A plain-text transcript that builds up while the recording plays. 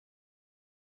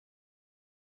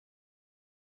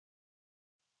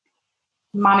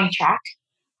Mommy track,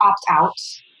 opt out,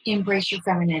 embrace your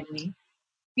femininity,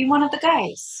 be one of the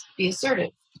guys, be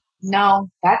assertive. No,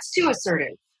 that's too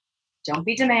assertive. Don't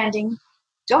be demanding.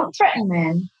 Don't threaten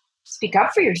men. Speak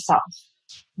up for yourself.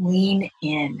 Lean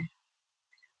in.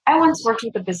 I once worked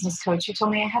with a business coach who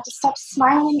told me I had to stop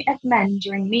smiling at men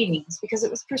during meetings because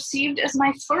it was perceived as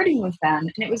my flirting with them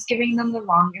and it was giving them the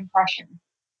wrong impression.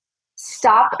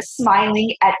 Stop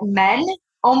smiling at men?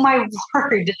 Oh my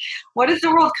word. What is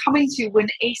the world coming to when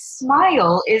a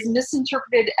smile is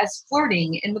misinterpreted as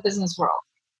flirting in the business world?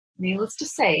 Needless to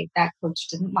say, that coach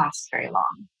didn't last very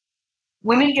long.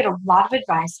 Women get a lot of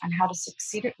advice on how to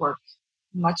succeed at work,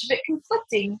 much of it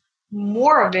conflicting,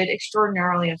 more of it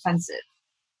extraordinarily offensive.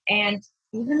 And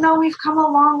even though we've come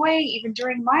a long way, even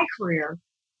during my career,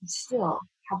 we still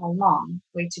have a long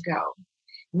way to go.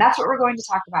 And that's what we're going to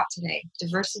talk about today,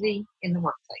 diversity in the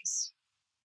workplace.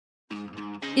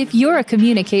 If you're a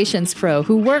communications pro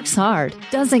who works hard,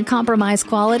 doesn't compromise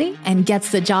quality, and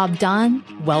gets the job done,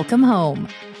 welcome home.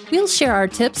 We'll share our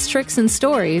tips, tricks, and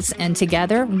stories, and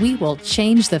together we will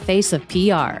change the face of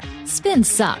PR. Spin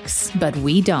sucks, but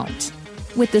we don't.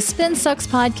 With the Spin Sucks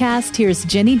podcast, here's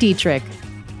Jenny Dietrich.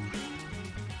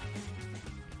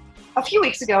 A few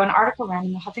weeks ago, an article ran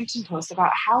in the Huffington Post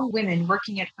about how women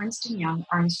working at Ernst & Young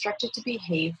are instructed to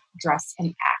behave, dress, and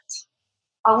act.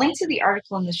 I'll link to the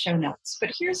article in the show notes,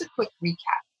 but here's a quick recap.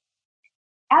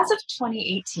 As of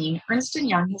 2018, Ernst &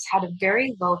 Young has had a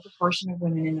very low proportion of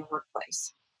women in the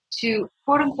workplace. To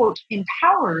quote-unquote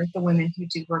empower the women who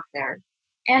do work there,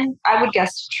 and I would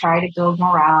guess to try to build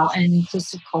morale and an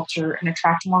inclusive culture and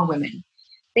attract more women,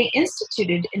 they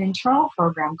instituted an internal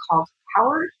program called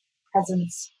Power,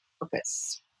 Presence,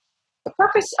 Purpose. The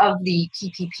purpose of the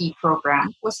PPP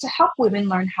program was to help women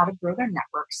learn how to grow their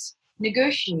networks,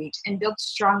 negotiate, and build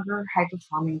stronger,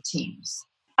 high-performing teams.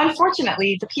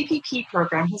 Unfortunately, the PPP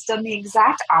program has done the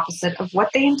exact opposite of what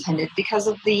they intended because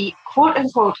of the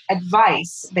quote-unquote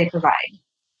advice they provide.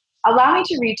 Allow me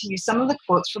to read to you some of the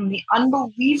quotes from the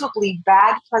unbelievably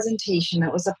bad presentation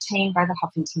that was obtained by the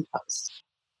Huffington Post.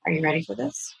 Are you ready for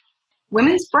this?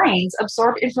 Women's brains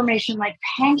absorb information like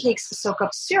pancakes soak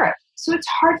up syrup, so it's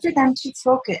hard for them to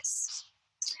focus.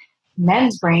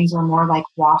 Men's brains are more like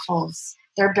waffles.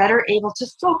 They're better able to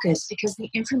focus because the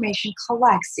information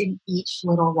collects in each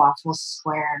little waffle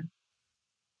square.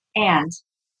 And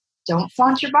don't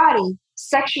flaunt your body.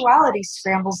 Sexuality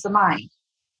scrambles the mind.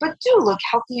 But do look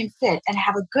healthy and fit and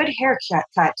have a good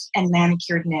haircut and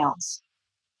manicured nails.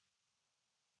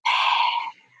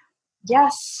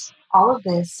 Yes, all of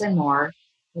this and more,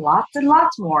 lots and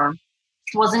lots more,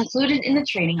 was included in the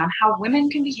training on how women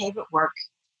can behave at work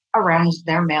around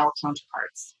their male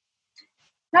counterparts.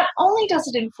 Not only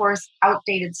does it enforce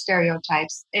outdated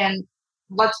stereotypes and,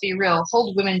 let's be real,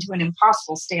 hold women to an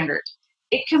impossible standard,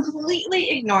 it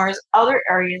completely ignores other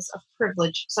areas of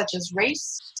privilege such as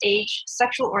race, age,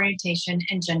 sexual orientation,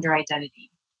 and gender identity.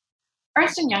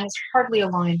 Ernst & Young is hardly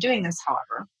alone in doing this,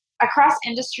 however. Across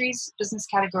industries, business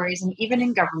categories, and even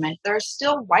in government, there are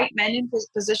still white men in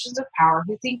positions of power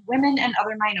who think women and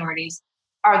other minorities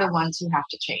are the ones who have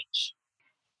to change.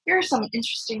 Here are some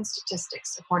interesting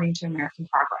statistics according to American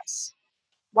Progress.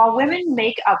 While women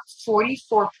make up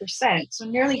 44%, so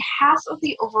nearly half of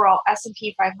the overall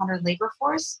S&P 500 labor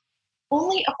force,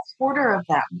 only a quarter of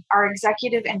them are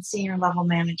executive and senior level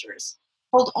managers,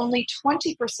 hold only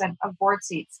 20% of board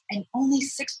seats, and only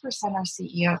 6% are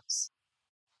CEOs.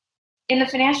 In the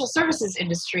financial services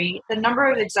industry, the number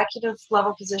of executive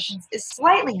level positions is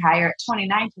slightly higher at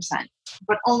 29%,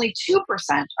 but only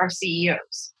 2% are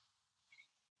CEOs.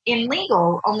 In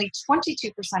legal, only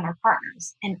 22% are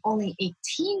partners, and only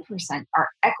 18% are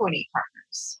equity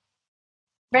partners.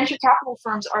 Venture capital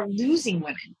firms are losing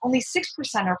women. Only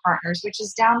 6% are partners, which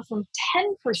is down from 10%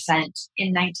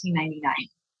 in 1999.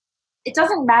 It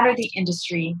doesn't matter the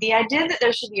industry. The idea that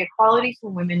there should be equality for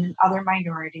women and other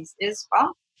minorities is,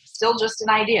 well, still just an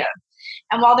idea.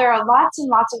 And while there are lots and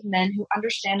lots of men who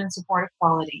understand and support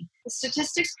equality, the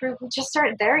statistics prove we just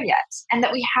aren't there yet, and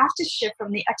that we have to shift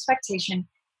from the expectation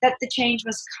that the change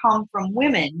must come from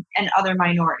women and other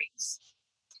minorities.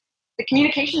 The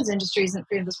communications industry isn't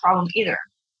free of this problem either.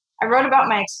 I wrote about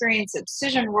my experience at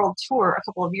Decision World Tour a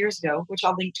couple of years ago, which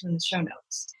I'll link to in the show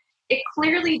notes. It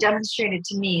clearly demonstrated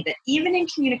to me that even in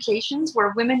communications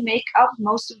where women make up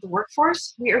most of the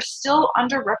workforce, we are still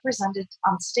underrepresented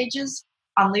on stages,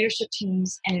 on leadership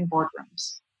teams, and in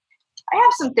boardrooms. I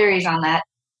have some theories on that,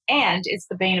 and it's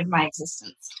the bane of my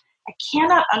existence. I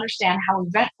cannot understand how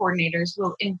event coordinators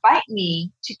will invite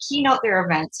me to keynote their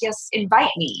events. Yes,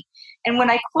 invite me. And when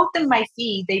I quote them my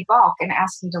fee, they balk and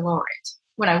ask me to lower it.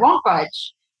 When I won't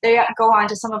budge, They go on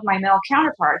to some of my male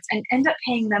counterparts and end up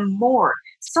paying them more,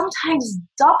 sometimes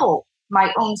double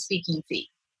my own speaking fee.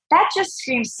 That just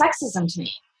screams sexism to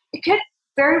me. It could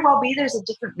very well be there's a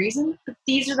different reason, but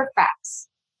these are the facts.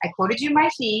 I quoted you my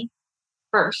fee.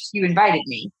 First, you invited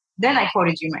me. Then I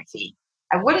quoted you my fee.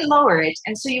 I wouldn't lower it,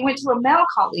 and so you went to a male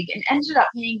colleague and ended up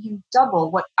paying him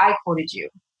double what I quoted you.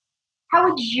 How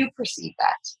would you perceive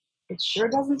that? It sure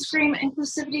doesn't scream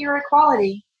inclusivity or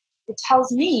equality. It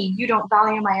tells me you don't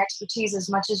value my expertise as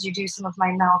much as you do some of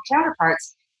my male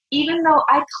counterparts, even though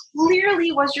I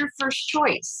clearly was your first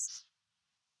choice.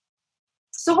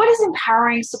 So, what is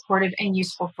empowering, supportive, and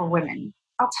useful for women?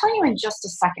 I'll tell you in just a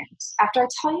second, after I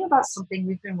tell you about something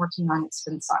we've been working on at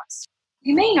SpinSucks.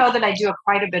 You may know that I do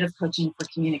quite a bit of coaching for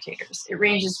communicators. It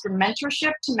ranges from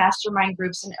mentorship to mastermind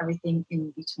groups and everything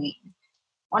in between.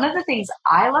 One of the things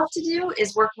I love to do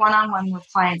is work one-on-one with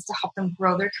clients to help them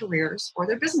grow their careers or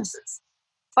their businesses.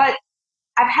 But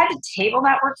I've had to table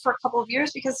that work for a couple of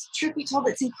years because, truth be told,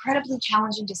 it's incredibly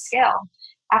challenging to scale.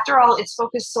 After all, it's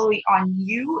focused solely on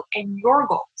you and your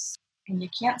goals, and you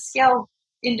can't scale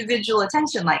individual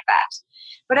attention like that.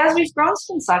 But as we've grown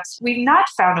SpinSucks, we've not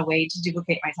found a way to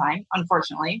duplicate my time,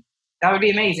 unfortunately. That would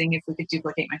be amazing if we could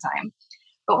duplicate my time.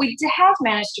 But we have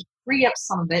managed to free up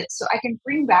some of it so I can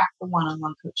bring back the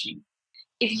one-on-one coaching.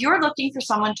 If you're looking for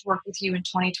someone to work with you in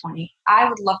 2020, I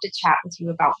would love to chat with you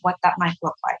about what that might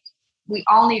look like. We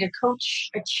all need a coach,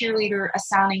 a cheerleader, a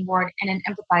sounding board, and an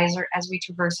empathizer as we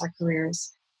traverse our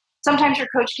careers. Sometimes your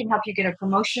coach can help you get a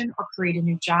promotion or create a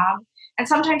new job, and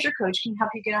sometimes your coach can help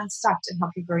you get unstuck and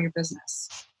help you grow your business.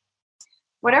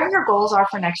 Whatever your goals are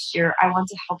for next year, I want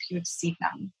to help you exceed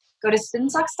them. Go to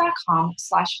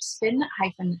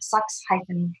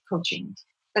spinsucks.com/spin-sucks-coaching.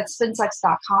 That's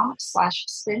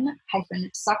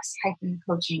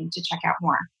spinsucks.com/spin-sucks-coaching to check out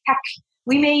more. Heck,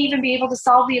 we may even be able to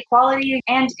solve the equality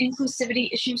and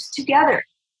inclusivity issues together.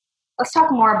 Let's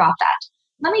talk more about that.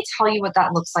 Let me tell you what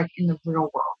that looks like in the real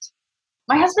world.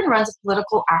 My husband runs a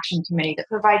political action committee that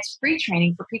provides free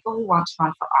training for people who want to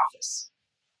run for office.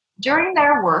 During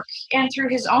their work and through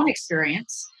his own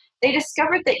experience, they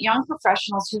discovered that young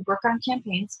professionals who work on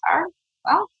campaigns are,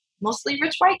 well, mostly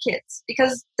rich white kids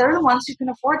because they're the ones who can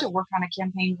afford to work on a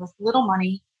campaign with little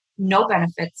money, no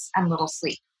benefits, and little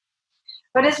sleep.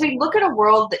 But as we look at a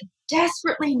world that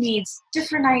desperately needs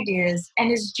different ideas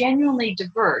and is genuinely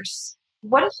diverse,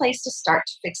 one place to start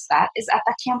to fix that is at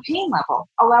the campaign level,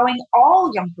 allowing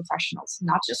all young professionals,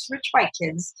 not just rich white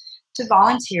kids, to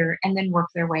volunteer and then work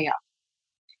their way up.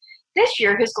 This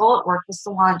year, his goal at work was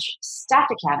to launch Staff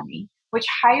Academy, which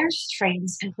hires,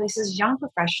 trains, and places young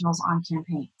professionals on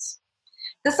campaigns.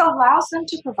 This allows them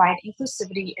to provide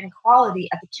inclusivity and equality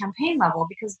at the campaign level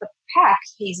because the PAC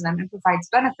pays them and provides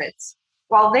benefits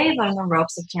while they learn the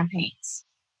ropes of campaigns.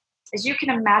 As you can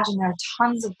imagine, there are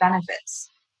tons of benefits.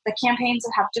 The campaigns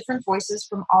that have different voices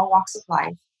from all walks of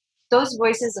life. Those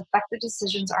voices affect the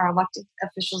decisions our elected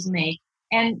officials make,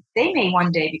 and they may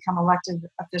one day become elected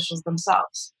officials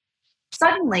themselves.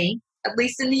 Suddenly, at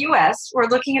least in the US, we're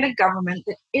looking at a government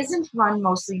that isn't run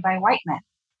mostly by white men.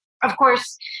 Of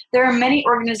course, there are many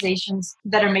organizations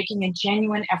that are making a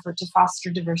genuine effort to foster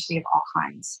diversity of all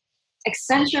kinds.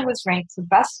 Accenture was ranked the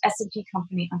best S&P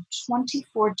company on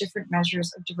 24 different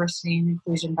measures of diversity and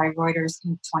inclusion by Reuters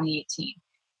in 2018.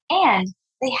 And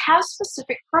they have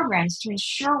specific programs to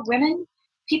ensure women,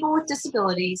 people with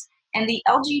disabilities, and the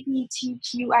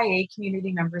LGBTQIA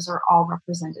community members are all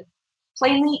represented.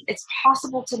 Plainly, it's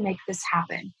possible to make this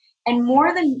happen. And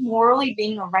more than morally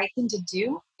being the right thing to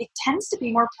do, it tends to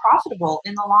be more profitable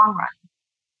in the long run.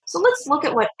 So let's look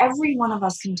at what every one of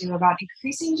us can do about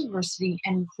increasing diversity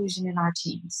and inclusion in our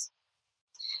teams.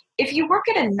 If you work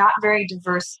at a not very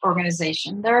diverse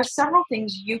organization, there are several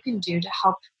things you can do to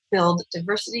help build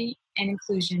diversity and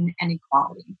inclusion and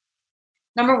equality.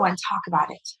 Number one, talk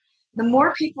about it. The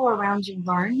more people around you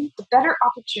learn, the better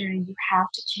opportunity you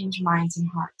have to change minds and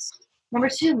hearts. Number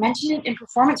two, mention it in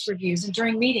performance reviews and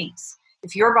during meetings.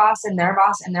 If your boss and their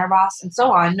boss and their boss and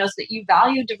so on knows that you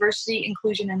value diversity,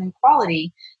 inclusion, and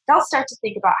equality, they'll start to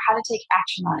think about how to take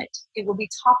action on it. It will be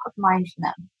top of mind for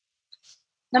them.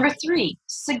 Number three,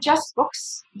 suggest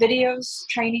books, videos,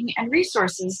 training, and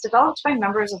resources developed by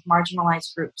members of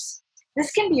marginalized groups.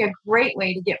 This can be a great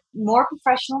way to get more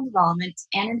professional development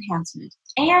and enhancement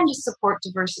and to support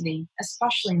diversity,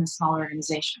 especially in a small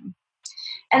organization.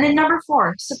 And then number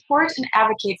four, support and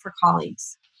advocate for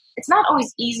colleagues. It's not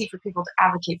always easy for people to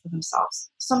advocate for themselves,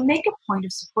 so make a point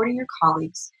of supporting your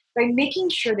colleagues by making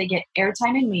sure they get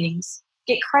airtime in meetings,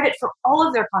 get credit for all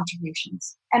of their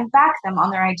contributions, and back them on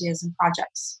their ideas and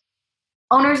projects.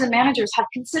 Owners and managers have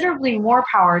considerably more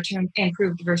power to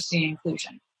improve diversity and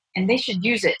inclusion. and they should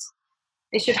use it.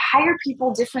 They should hire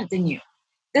people different than you.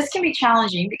 This can be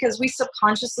challenging because we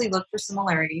subconsciously look for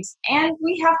similarities, and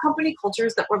we have company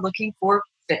cultures that we're looking for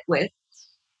fit with.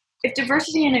 If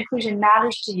diversity and inclusion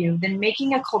matters to you, then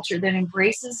making a culture that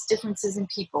embraces differences in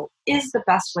people is the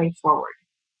best way forward.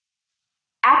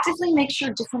 Actively make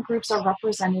sure different groups are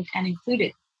represented and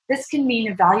included. This can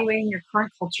mean evaluating your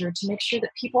current culture to make sure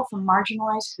that people from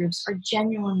marginalized groups are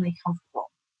genuinely comfortable.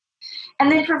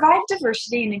 And then provide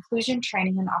diversity and inclusion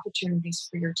training and opportunities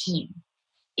for your team.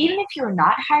 Even if you're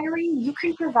not hiring, you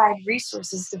can provide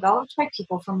resources developed by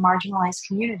people from marginalized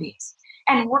communities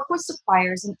and work with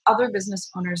suppliers and other business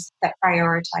owners that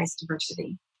prioritize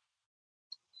diversity.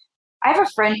 I have a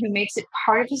friend who makes it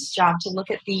part of his job to look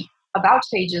at the about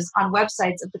pages on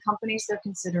websites of the companies they're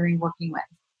considering working with.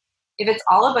 If it's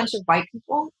all a bunch of white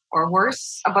people, or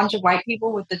worse, a bunch of white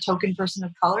people with the token person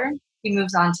of color, he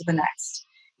moves on to the next.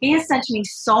 He has sent me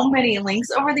so many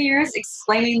links over the years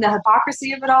explaining the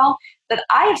hypocrisy of it all that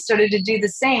I have started to do the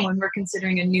same when we're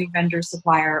considering a new vendor,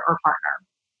 supplier, or partner.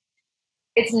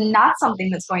 It's not something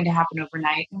that's going to happen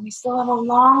overnight, and we still have a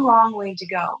long, long way to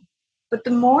go. But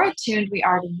the more attuned we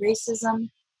are to racism,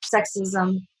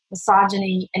 sexism,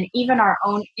 misogyny, and even our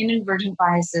own inadvertent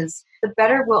biases, the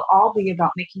better we'll all be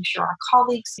about making sure our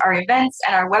colleagues, our events,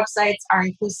 and our websites are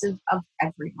inclusive of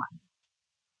everyone.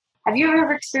 Have you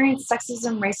ever experienced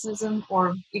sexism, racism,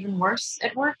 or even worse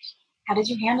at work? How did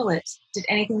you handle it? Did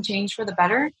anything change for the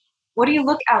better? What do you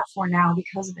look out for now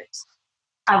because of it?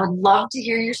 I would love to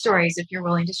hear your stories if you're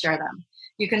willing to share them.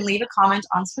 You can leave a comment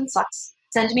on Spin Sucks,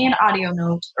 send me an audio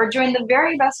note, or join the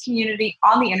very best community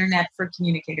on the internet for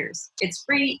communicators. It's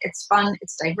free, it's fun,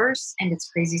 it's diverse, and it's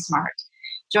crazy smart.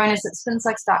 Join us at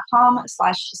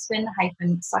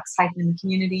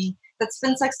spinsucks.com/spin-sucks-community. That's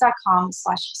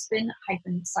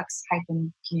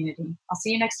spinsucks.com/spin-sucks-community. I'll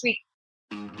see you next week.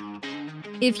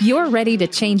 If you're ready to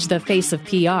change the face of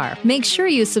PR, make sure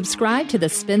you subscribe to the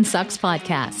Spin Sucks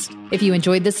podcast. If you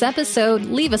enjoyed this episode,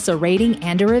 leave us a rating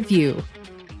and a review.